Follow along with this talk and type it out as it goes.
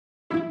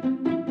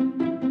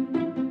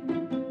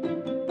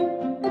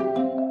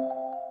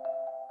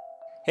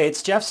Hey,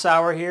 it's Jeff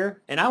Sauer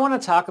here, and I want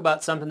to talk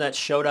about something that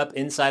showed up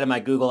inside of my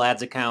Google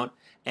Ads account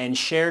and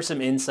share some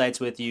insights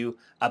with you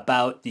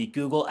about the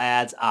Google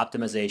Ads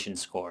optimization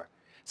score.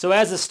 So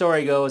as the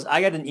story goes, I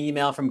got an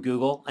email from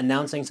Google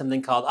announcing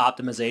something called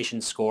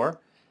optimization score,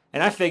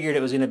 and I figured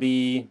it was going to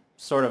be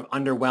sort of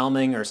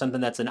underwhelming or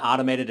something that's an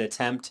automated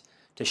attempt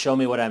to show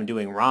me what I'm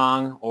doing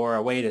wrong or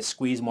a way to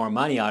squeeze more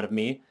money out of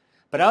me.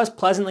 But I was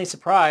pleasantly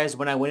surprised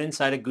when I went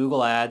inside of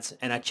Google Ads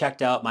and I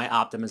checked out my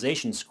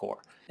optimization score.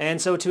 And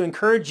so to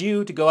encourage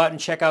you to go out and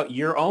check out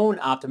your own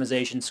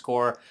optimization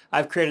score,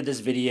 I've created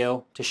this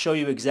video to show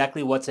you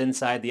exactly what's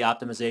inside the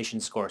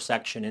optimization score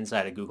section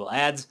inside of Google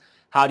Ads,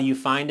 how do you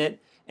find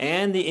it,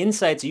 and the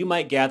insights you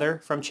might gather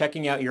from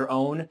checking out your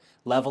own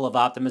level of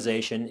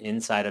optimization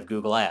inside of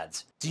Google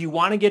Ads. Do you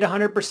want to get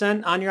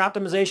 100% on your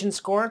optimization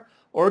score,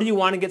 or do you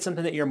want to get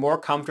something that you're more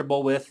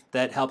comfortable with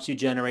that helps you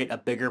generate a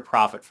bigger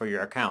profit for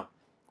your account?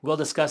 We'll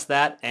discuss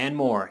that and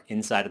more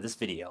inside of this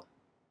video.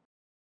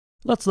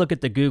 Let's look at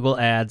the Google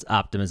Ads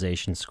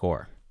optimization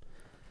score.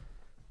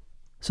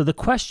 So the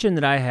question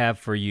that I have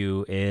for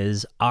you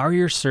is, are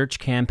your search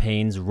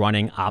campaigns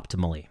running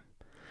optimally?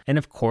 And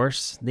of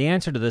course, the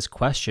answer to this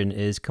question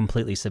is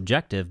completely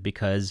subjective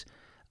because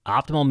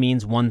optimal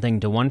means one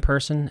thing to one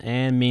person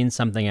and means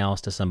something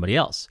else to somebody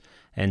else.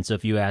 And so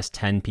if you ask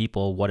 10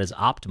 people what is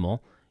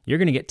optimal, you're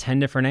going to get 10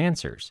 different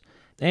answers.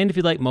 And if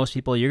you like most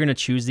people, you're going to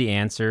choose the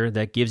answer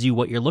that gives you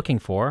what you're looking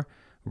for,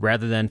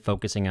 rather than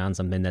focusing on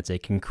something that's a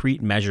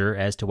concrete measure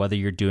as to whether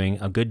you're doing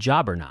a good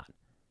job or not.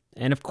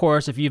 And of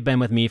course, if you've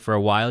been with me for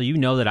a while, you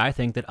know that I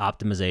think that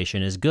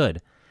optimization is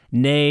good.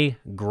 Nay,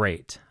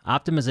 great.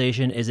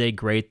 Optimization is a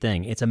great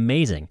thing. It's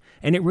amazing.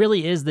 And it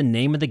really is the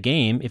name of the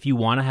game if you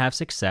want to have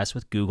success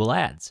with Google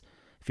Ads.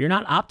 If you're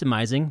not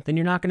optimizing, then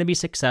you're not going to be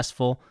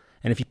successful.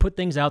 And if you put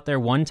things out there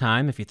one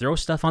time, if you throw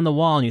stuff on the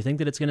wall and you think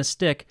that it's going to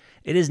stick,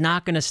 it is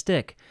not going to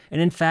stick.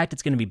 And in fact,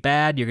 it's going to be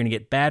bad. You're going to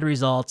get bad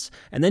results.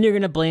 And then you're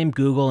going to blame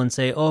Google and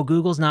say, oh,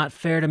 Google's not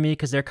fair to me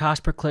because their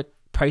cost per click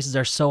prices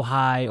are so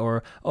high.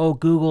 Or, oh,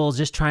 Google's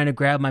just trying to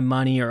grab my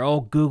money. Or, oh,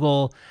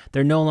 Google,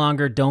 they're no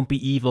longer don't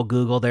be evil,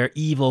 Google. They're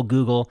evil,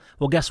 Google.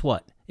 Well, guess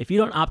what? If you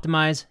don't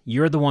optimize,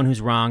 you're the one who's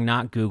wrong,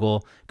 not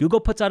Google. Google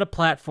puts out a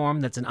platform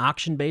that's an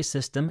auction-based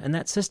system, and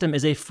that system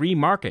is a free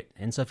market.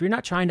 And so if you're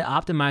not trying to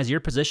optimize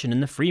your position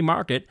in the free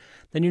market,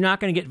 then you're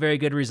not going to get very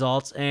good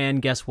results. And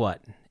guess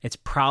what? It's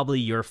probably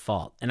your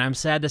fault. And I'm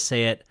sad to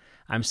say it.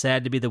 I'm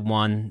sad to be the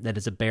one that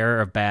is a bearer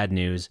of bad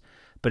news.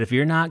 But if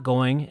you're not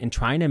going and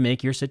trying to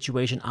make your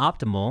situation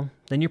optimal,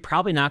 then you're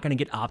probably not going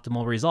to get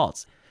optimal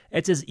results.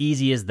 It's as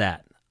easy as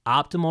that.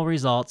 Optimal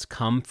results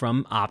come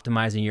from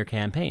optimizing your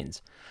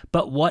campaigns.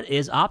 But what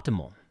is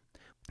optimal?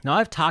 Now,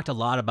 I've talked a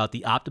lot about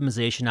the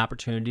optimization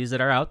opportunities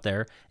that are out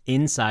there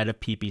inside of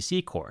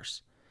PPC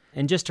course.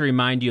 And just to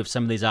remind you of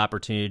some of these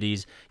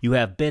opportunities, you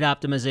have bid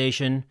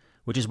optimization,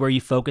 which is where you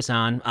focus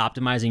on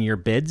optimizing your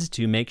bids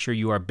to make sure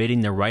you are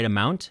bidding the right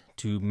amount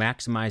to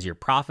maximize your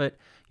profit,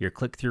 your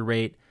click-through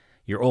rate,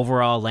 your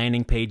overall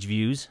landing page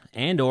views,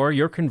 and or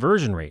your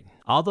conversion rate.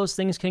 All those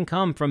things can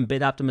come from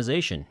bid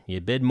optimization.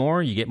 You bid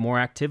more, you get more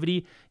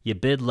activity. You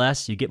bid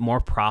less, you get more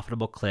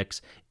profitable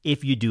clicks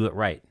if you do it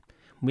right.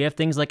 We have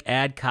things like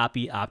ad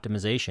copy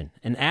optimization.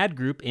 An ad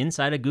group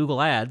inside of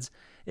Google Ads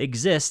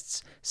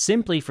exists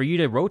simply for you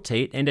to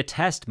rotate and to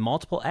test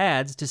multiple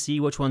ads to see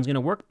which one's going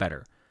to work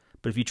better.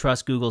 But if you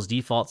trust Google's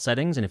default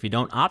settings and if you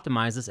don't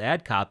optimize this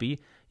ad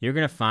copy, you're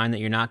going to find that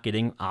you're not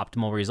getting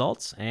optimal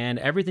results. And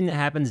everything that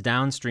happens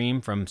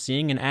downstream from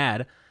seeing an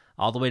ad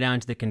all the way down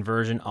to the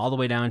conversion, all the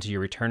way down to your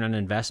return on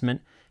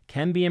investment,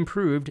 can be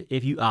improved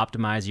if you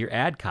optimize your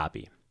ad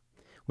copy.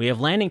 We have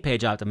landing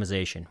page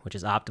optimization, which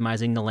is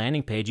optimizing the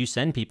landing page you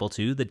send people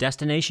to, the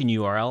destination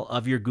URL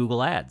of your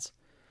Google Ads.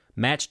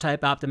 Match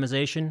type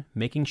optimization,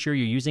 making sure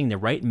you're using the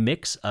right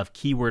mix of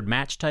keyword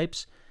match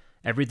types,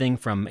 everything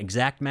from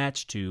exact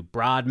match to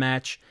broad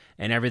match,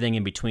 and everything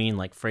in between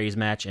like phrase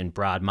match and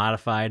broad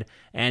modified,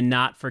 and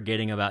not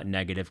forgetting about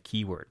negative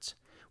keywords.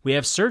 We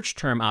have search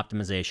term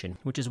optimization,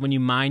 which is when you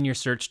mine your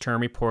search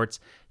term reports,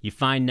 you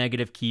find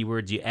negative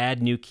keywords, you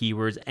add new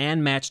keywords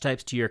and match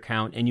types to your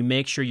account, and you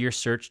make sure your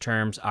search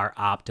terms are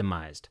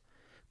optimized.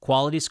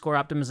 Quality score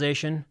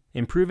optimization,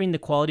 improving the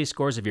quality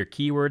scores of your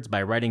keywords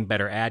by writing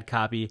better ad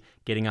copy,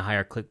 getting a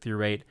higher click-through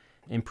rate,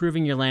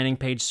 improving your landing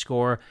page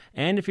score,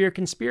 and if you're a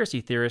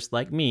conspiracy theorist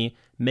like me,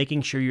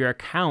 making sure your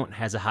account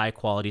has a high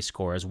quality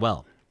score as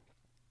well.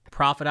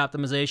 Profit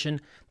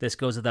optimization, this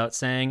goes without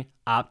saying,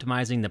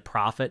 optimizing the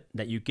profit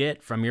that you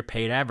get from your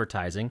paid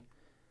advertising.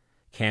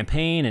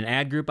 Campaign and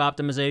ad group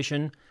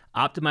optimization,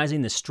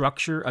 optimizing the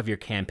structure of your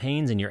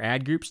campaigns and your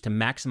ad groups to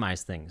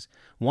maximize things.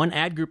 One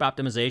ad group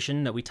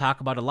optimization that we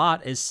talk about a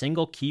lot is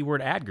single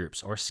keyword ad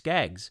groups, or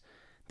SKAGs.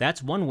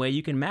 That's one way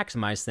you can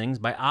maximize things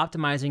by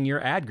optimizing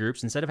your ad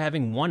groups. Instead of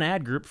having one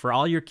ad group for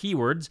all your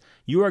keywords,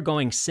 you are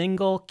going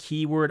single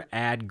keyword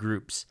ad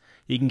groups.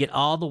 You can get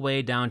all the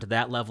way down to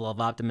that level of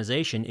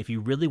optimization if you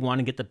really want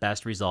to get the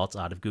best results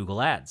out of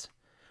Google Ads.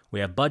 We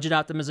have budget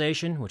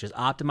optimization, which is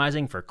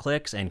optimizing for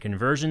clicks and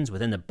conversions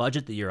within the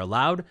budget that you're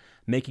allowed,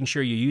 making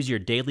sure you use your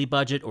daily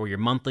budget or your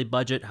monthly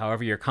budget,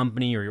 however your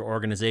company or your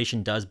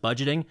organization does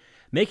budgeting,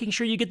 making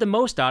sure you get the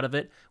most out of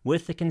it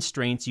with the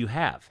constraints you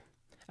have.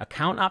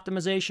 Account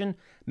optimization,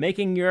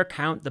 making your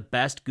account the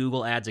best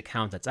Google Ads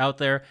account that's out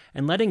there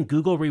and letting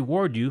Google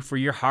reward you for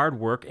your hard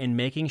work in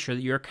making sure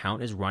that your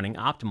account is running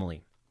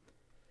optimally.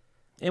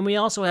 And we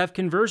also have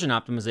conversion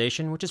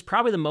optimization, which is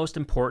probably the most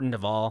important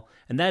of all,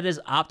 and that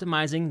is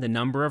optimizing the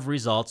number of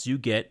results you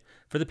get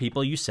for the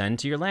people you send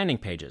to your landing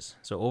pages.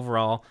 So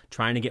overall,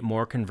 trying to get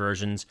more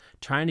conversions,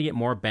 trying to get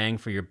more bang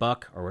for your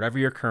buck, or whatever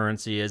your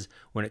currency is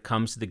when it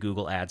comes to the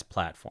Google Ads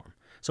platform.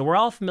 So we're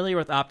all familiar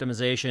with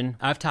optimization.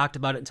 I've talked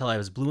about it until I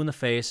was blue in the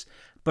face,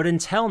 but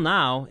until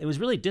now, it was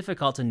really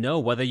difficult to know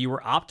whether you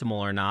were optimal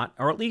or not,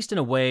 or at least in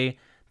a way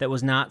that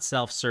was not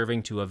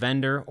self-serving to a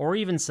vendor or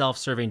even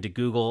self-serving to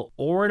Google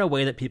or in a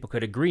way that people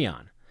could agree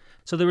on.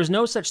 So there was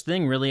no such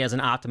thing really as an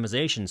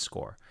optimization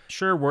score.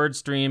 Sure,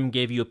 WordStream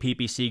gave you a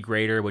PPC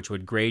grader, which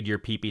would grade your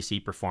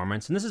PPC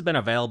performance, and this has been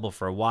available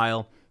for a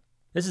while.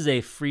 This is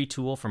a free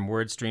tool from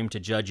WordStream to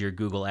judge your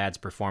Google Ads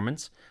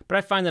performance, but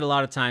I find that a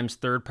lot of times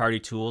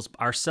third-party tools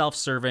are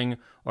self-serving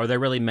or they're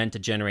really meant to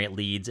generate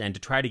leads and to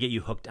try to get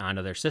you hooked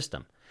onto their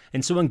system.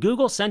 And so when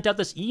Google sent out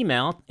this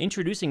email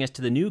introducing us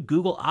to the new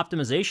Google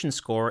optimization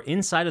score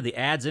inside of the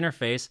ads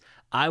interface,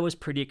 I was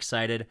pretty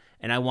excited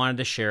and I wanted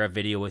to share a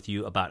video with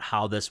you about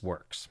how this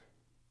works.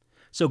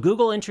 So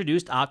Google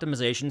introduced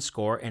optimization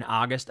score in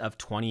August of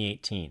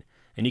 2018.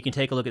 And you can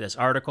take a look at this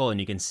article and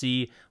you can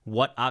see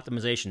what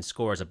optimization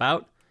score is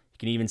about. You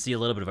can even see a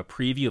little bit of a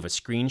preview of a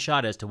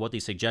screenshot as to what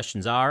these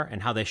suggestions are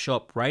and how they show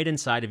up right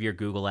inside of your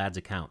Google Ads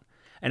account.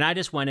 And I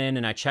just went in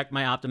and I checked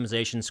my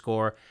optimization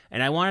score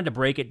and I wanted to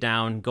break it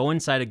down, go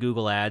inside of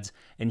Google Ads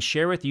and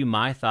share with you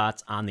my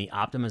thoughts on the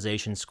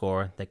optimization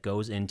score that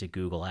goes into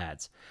Google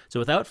Ads. So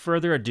without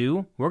further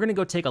ado, we're going to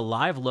go take a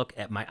live look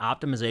at my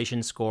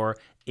optimization score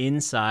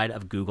inside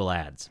of Google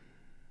Ads.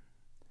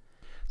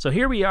 So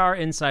here we are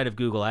inside of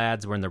Google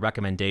Ads. We're in the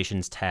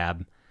Recommendations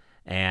tab.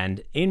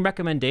 And in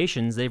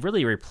Recommendations, they've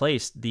really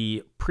replaced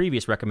the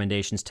previous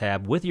Recommendations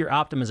tab with your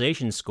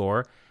optimization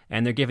score.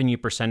 And they're giving you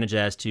percentage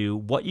as to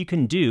what you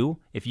can do.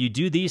 If you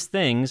do these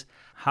things,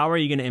 how are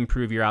you going to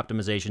improve your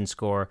optimization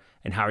score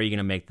and how are you going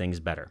to make things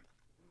better?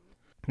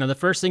 Now, the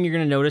first thing you're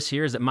going to notice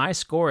here is that my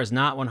score is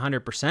not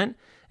 100%.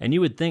 And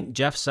you would think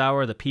Jeff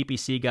Sauer, the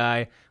PPC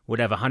guy, would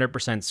have a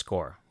 100%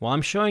 score. Well,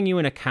 I'm showing you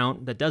an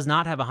account that does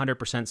not have a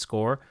 100%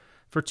 score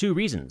for two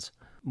reasons.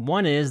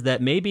 One is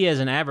that maybe as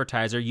an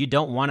advertiser, you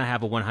don't want to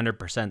have a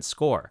 100%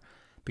 score.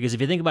 Because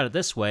if you think about it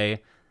this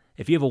way,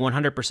 if you have a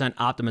 100%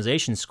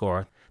 optimization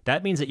score,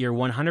 that means that you're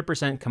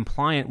 100%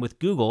 compliant with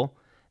Google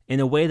in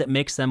a way that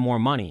makes them more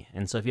money.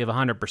 And so if you have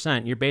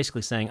 100%, you're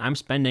basically saying, I'm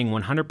spending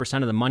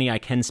 100% of the money I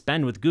can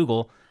spend with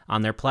Google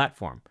on their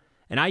platform.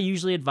 And I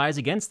usually advise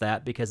against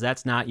that because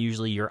that's not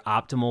usually your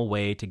optimal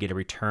way to get a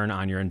return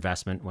on your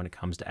investment when it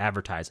comes to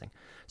advertising.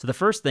 So the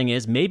first thing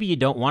is maybe you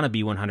don't want to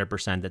be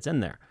 100% that's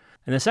in there.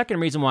 And the second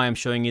reason why I'm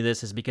showing you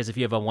this is because if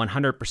you have a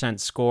 100%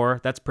 score,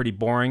 that's pretty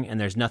boring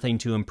and there's nothing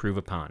to improve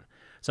upon.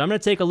 So I'm going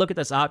to take a look at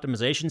this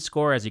optimization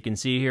score, as you can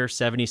see here,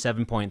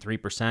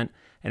 77.3%,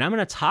 and I'm going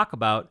to talk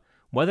about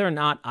whether or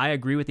not I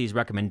agree with these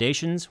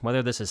recommendations,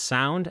 whether this is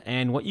sound,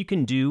 and what you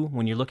can do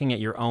when you're looking at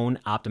your own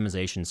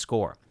optimization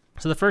score.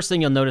 So the first thing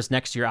you'll notice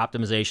next to your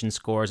optimization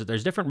score is that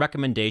there's different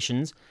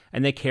recommendations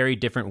and they carry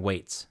different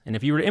weights. And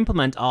if you were to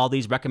implement all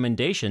these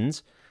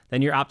recommendations,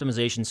 then your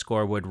optimization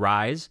score would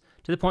rise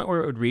to the point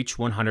where it would reach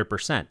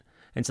 100%.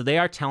 And so they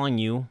are telling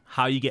you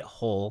how you get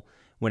whole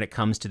when it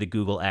comes to the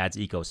Google Ads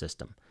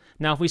ecosystem.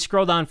 Now, if we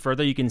scroll down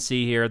further, you can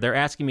see here, they're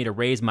asking me to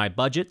raise my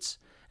budgets,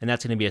 and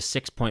that's going to be a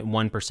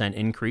 6.1%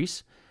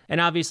 increase. And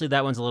obviously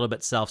that one's a little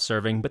bit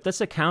self-serving, but this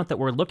account that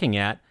we're looking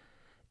at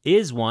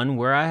is one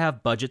where I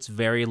have budgets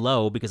very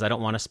low because I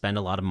don't want to spend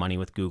a lot of money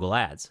with Google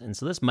Ads. And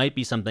so this might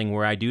be something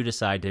where I do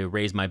decide to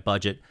raise my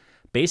budget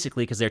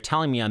basically because they're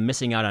telling me I'm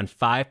missing out on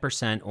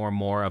 5% or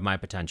more of my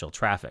potential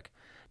traffic.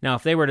 Now,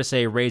 if they were to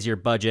say raise your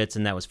budgets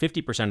and that was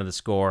 50% of the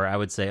score, I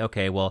would say,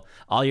 okay, well,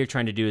 all you're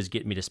trying to do is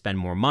get me to spend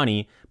more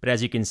money. But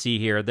as you can see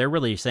here, they're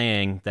really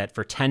saying that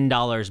for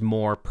 $10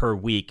 more per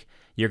week,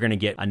 you're going to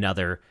get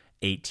another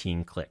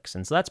 18 clicks.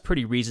 And so that's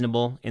pretty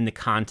reasonable in the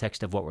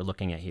context of what we're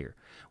looking at here.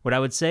 What I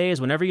would say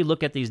is whenever you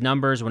look at these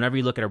numbers, whenever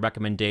you look at a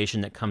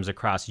recommendation that comes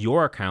across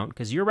your account,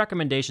 because your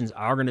recommendations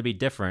are going to be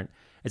different,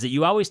 is that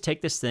you always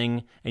take this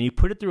thing and you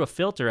put it through a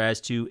filter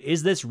as to,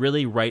 is this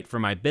really right for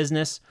my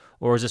business?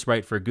 Or is this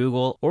right for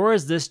Google? Or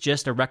is this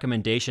just a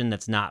recommendation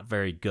that's not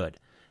very good?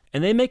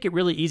 And they make it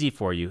really easy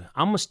for you,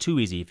 almost too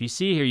easy. If you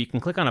see here, you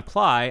can click on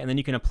apply and then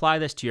you can apply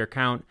this to your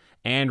account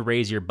and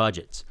raise your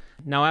budgets.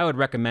 Now, I would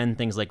recommend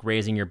things like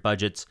raising your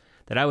budgets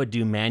that I would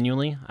do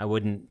manually. I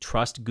wouldn't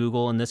trust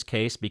Google in this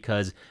case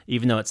because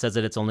even though it says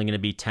that it's only going to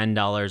be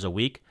 $10 a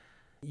week,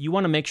 you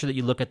want to make sure that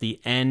you look at the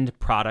end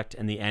product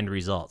and the end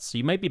results. So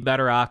you might be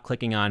better off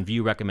clicking on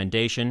View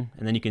Recommendation,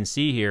 and then you can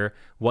see here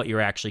what you're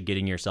actually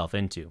getting yourself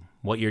into,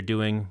 what you're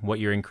doing, what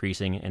you're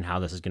increasing, and how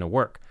this is going to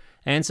work.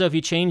 And so if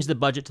you change the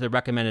budget to the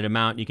recommended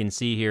amount, you can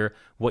see here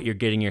what you're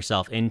getting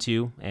yourself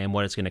into and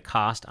what it's going to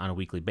cost on a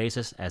weekly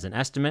basis as an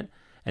estimate.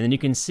 And then you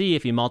can see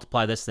if you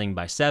multiply this thing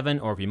by 7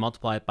 or if you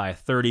multiply it by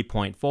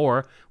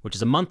 30.4, which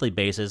is a monthly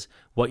basis,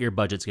 what your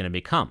budget's going to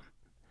become.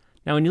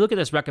 Now, when you look at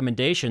this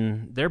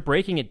recommendation, they're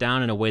breaking it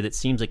down in a way that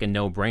seems like a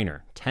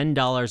no-brainer.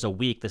 $10 a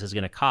week this is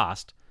going to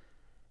cost,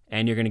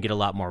 and you're going to get a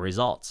lot more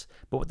results.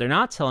 But what they're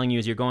not telling you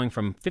is you're going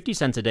from 50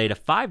 cents a day to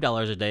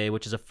 $5 a day,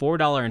 which is a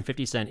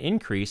 $4.50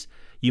 increase.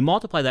 You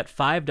multiply that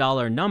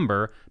 $5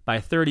 number by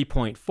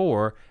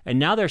 30.4, and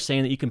now they're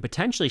saying that you can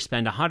potentially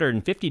spend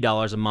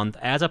 $150 a month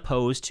as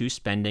opposed to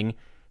spending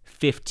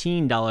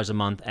 $15 a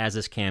month as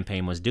this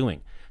campaign was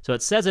doing. So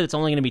it says that it's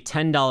only going to be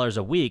 $10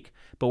 a week,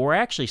 but we're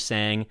actually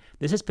saying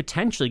this is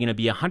potentially going to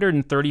be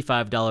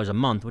 $135 a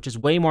month, which is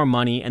way more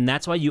money, and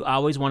that's why you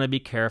always want to be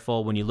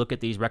careful when you look at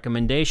these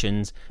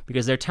recommendations,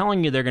 because they're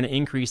telling you they're going to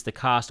increase the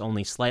cost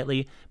only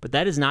slightly, but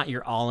that is not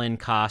your all-in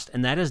cost,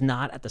 and that is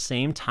not at the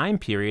same time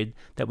period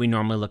that we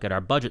normally look at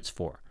our budgets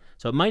for.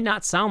 So it might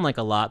not sound like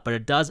a lot, but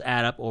it does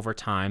add up over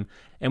time,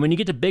 and when you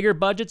get to bigger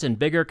budgets and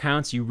bigger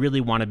accounts, you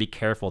really want to be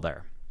careful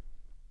there.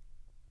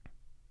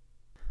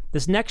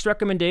 This next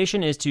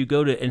recommendation is to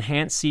go to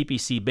enhanced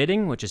CPC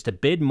bidding, which is to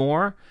bid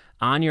more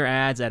on your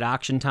ads at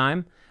auction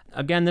time.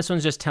 Again, this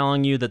one's just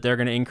telling you that they're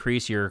going to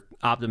increase your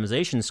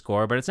optimization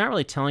score, but it's not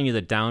really telling you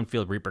the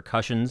downfield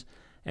repercussions.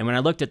 And when I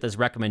looked at this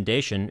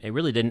recommendation, it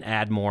really didn't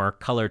add more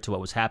color to what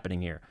was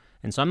happening here.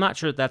 And so I'm not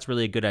sure if that's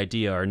really a good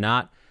idea or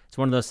not. It's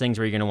one of those things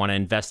where you're going to want to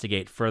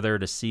investigate further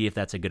to see if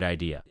that's a good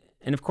idea.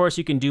 And of course,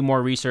 you can do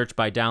more research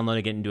by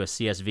downloading it into a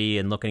CSV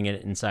and looking at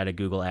it inside a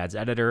Google Ads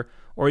editor,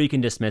 or you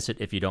can dismiss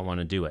it if you don't want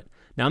to do it.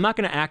 Now, I'm not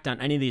going to act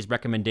on any of these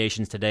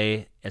recommendations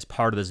today as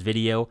part of this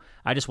video.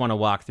 I just want to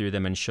walk through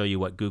them and show you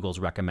what Google's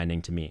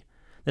recommending to me.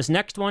 This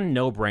next one,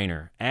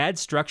 no-brainer. Add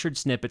structured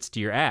snippets to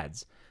your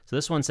ads. So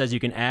this one says you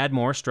can add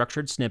more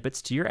structured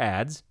snippets to your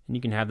ads, and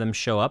you can have them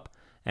show up,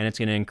 and it's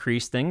going to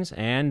increase things,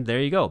 and there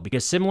you go.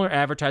 Because similar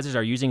advertisers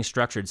are using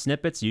structured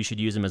snippets, you should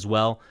use them as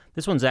well.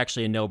 This one's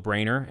actually a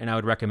no-brainer, and I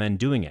would recommend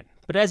doing it.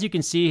 But as you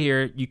can see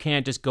here, you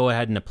can't just go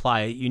ahead and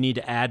apply it. You need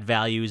to add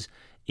values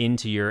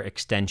into your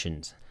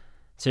extensions.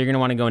 So you're going to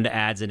want to go into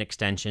ads and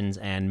extensions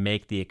and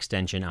make the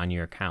extension on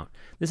your account.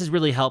 This is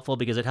really helpful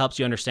because it helps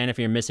you understand if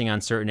you're missing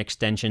on certain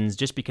extensions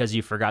just because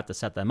you forgot to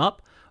set them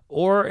up,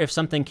 or if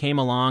something came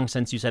along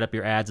since you set up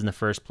your ads in the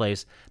first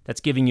place that's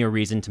giving you a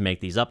reason to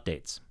make these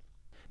updates.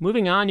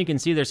 Moving on, you can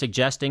see they're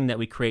suggesting that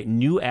we create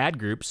new ad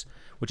groups,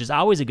 which is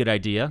always a good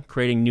idea,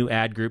 creating new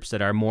ad groups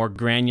that are more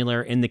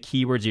granular in the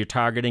keywords you're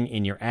targeting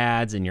in your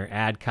ads, in your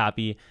ad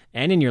copy,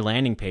 and in your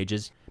landing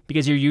pages,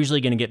 because you're usually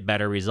going to get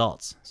better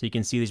results. So you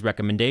can see these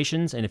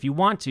recommendations, and if you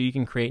want to, you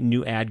can create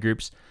new ad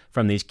groups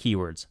from these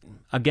keywords.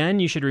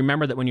 Again, you should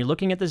remember that when you're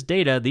looking at this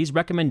data, these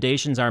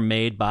recommendations are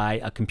made by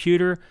a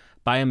computer,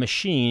 by a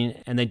machine,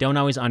 and they don't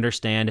always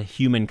understand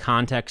human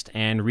context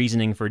and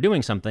reasoning for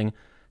doing something.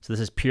 So this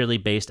is purely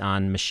based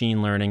on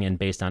machine learning and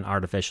based on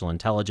artificial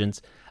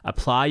intelligence.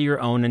 Apply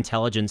your own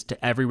intelligence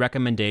to every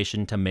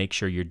recommendation to make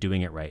sure you're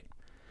doing it right.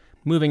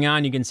 Moving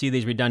on, you can see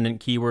these redundant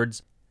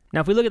keywords.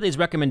 Now, if we look at these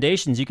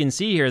recommendations, you can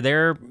see here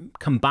they're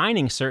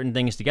combining certain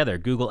things together.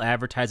 Google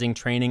Advertising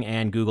Training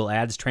and Google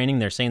Ads Training,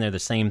 they're saying they're the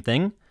same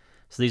thing.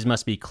 So these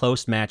must be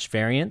close match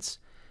variants.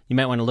 You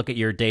might want to look at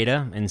your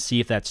data and see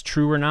if that's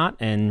true or not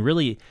and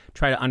really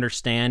try to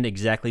understand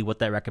exactly what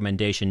that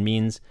recommendation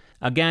means.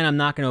 Again, I'm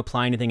not going to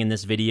apply anything in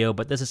this video,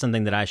 but this is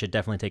something that I should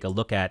definitely take a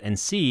look at and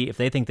see if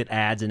they think that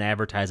ads and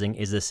advertising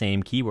is the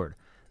same keyword.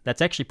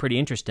 That's actually pretty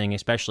interesting,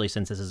 especially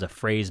since this is a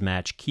phrase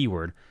match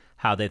keyword,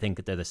 how they think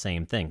that they're the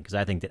same thing, because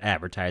I think that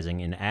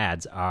advertising and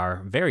ads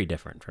are very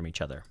different from each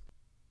other.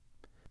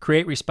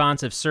 Create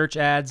responsive search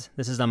ads.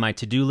 This is on my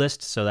to-do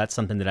list, so that's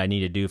something that I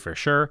need to do for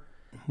sure.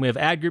 We have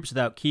ad groups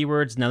without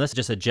keywords. Now, this is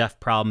just a Jeff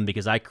problem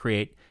because I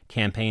create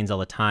campaigns all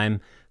the time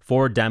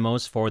for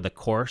demos for the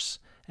course,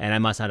 and I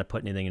must not have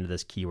put anything into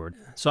this keyword.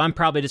 So I'm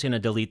probably just going to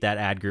delete that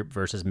ad group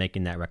versus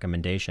making that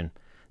recommendation.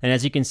 And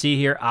as you can see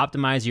here,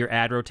 optimize your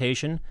ad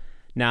rotation.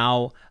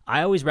 Now,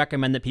 I always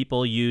recommend that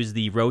people use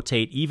the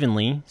rotate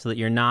evenly so that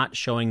you're not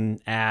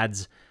showing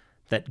ads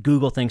that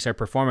Google thinks are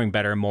performing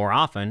better more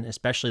often,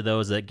 especially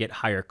those that get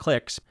higher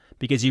clicks,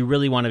 because you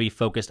really want to be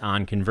focused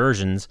on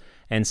conversions.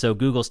 And so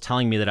Google's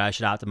telling me that I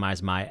should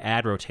optimize my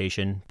ad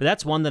rotation, but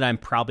that's one that I'm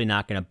probably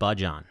not going to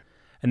budge on.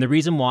 And the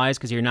reason why is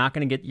because you're not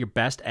going to get your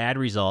best ad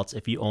results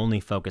if you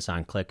only focus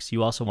on clicks.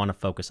 You also want to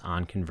focus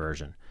on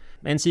conversion.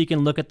 And so you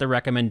can look at the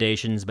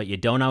recommendations, but you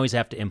don't always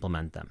have to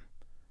implement them.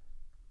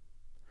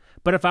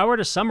 But if I were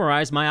to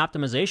summarize my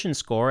optimization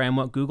score and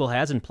what Google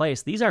has in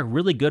place, these are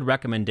really good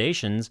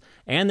recommendations,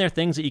 and they're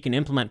things that you can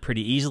implement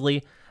pretty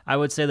easily. I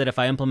would say that if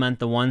I implement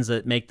the ones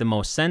that make the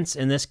most sense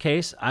in this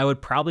case, I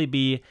would probably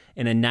be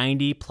in a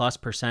 90+%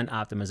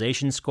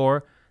 optimization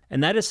score.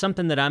 And that is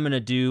something that I'm going to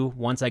do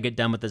once I get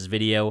done with this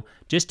video,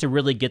 just to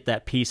really get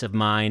that peace of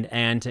mind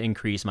and to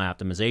increase my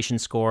optimization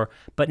score,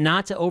 but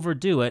not to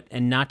overdo it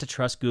and not to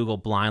trust Google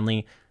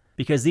blindly,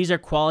 because these are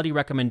quality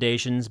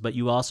recommendations, but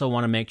you also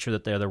want to make sure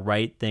that they're the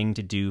right thing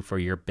to do for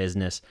your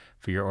business,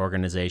 for your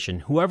organization.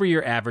 Whoever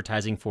you're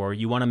advertising for,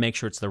 you want to make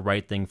sure it's the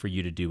right thing for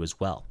you to do as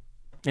well.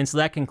 And so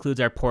that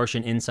concludes our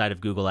portion inside of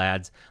Google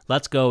Ads.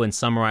 Let's go and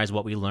summarize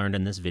what we learned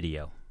in this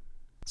video.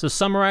 So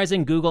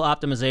summarizing Google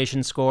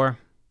Optimization Score,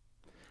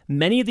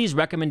 many of these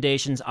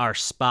recommendations are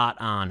spot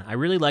on. I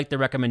really like the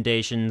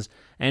recommendations,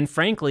 and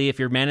frankly, if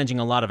you're managing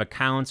a lot of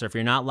accounts or if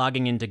you're not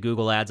logging into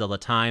Google Ads all the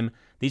time,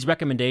 these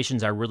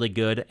recommendations are really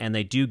good and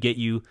they do get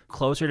you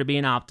closer to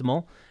being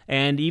optimal.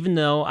 And even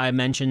though I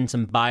mentioned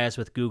some bias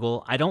with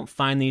Google, I don't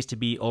find these to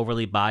be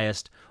overly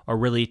biased or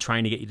really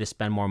trying to get you to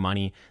spend more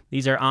money.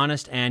 These are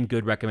honest and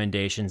good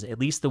recommendations, at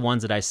least the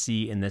ones that I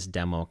see in this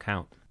demo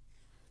account.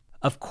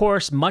 Of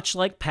course, much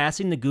like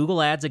passing the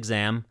Google Ads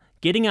exam,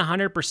 getting a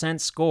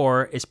 100%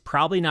 score is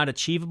probably not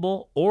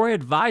achievable or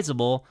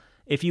advisable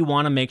if you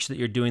want to make sure that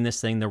you're doing this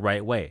thing the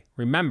right way.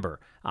 Remember,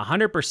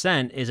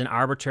 100% is an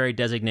arbitrary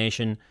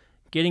designation.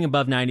 Getting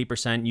above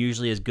 90%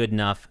 usually is good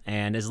enough,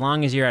 and as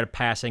long as you're at a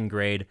passing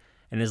grade,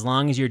 and as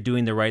long as you're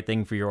doing the right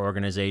thing for your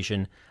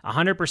organization,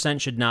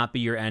 100% should not be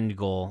your end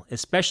goal,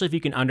 especially if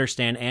you can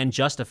understand and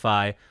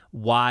justify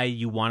why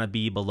you want to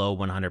be below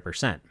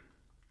 100%.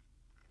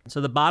 So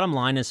the bottom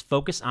line is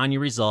focus on your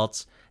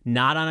results,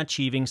 not on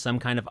achieving some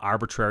kind of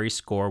arbitrary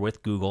score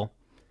with Google.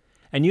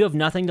 And you have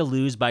nothing to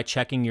lose by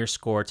checking your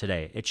score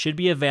today. It should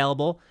be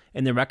available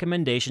in the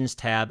Recommendations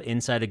tab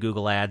inside of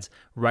Google Ads,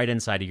 right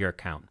inside of your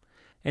account.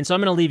 And so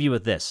I'm going to leave you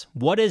with this.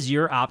 What is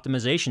your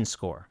optimization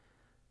score?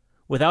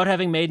 Without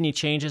having made any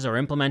changes or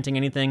implementing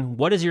anything,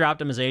 what is your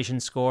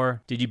optimization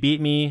score? Did you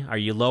beat me? Are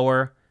you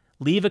lower?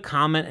 Leave a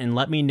comment and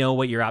let me know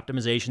what your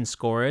optimization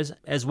score is,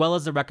 as well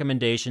as the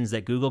recommendations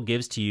that Google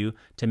gives to you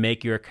to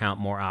make your account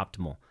more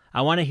optimal.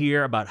 I want to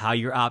hear about how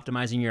you're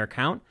optimizing your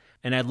account,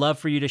 and I'd love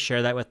for you to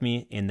share that with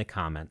me in the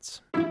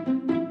comments.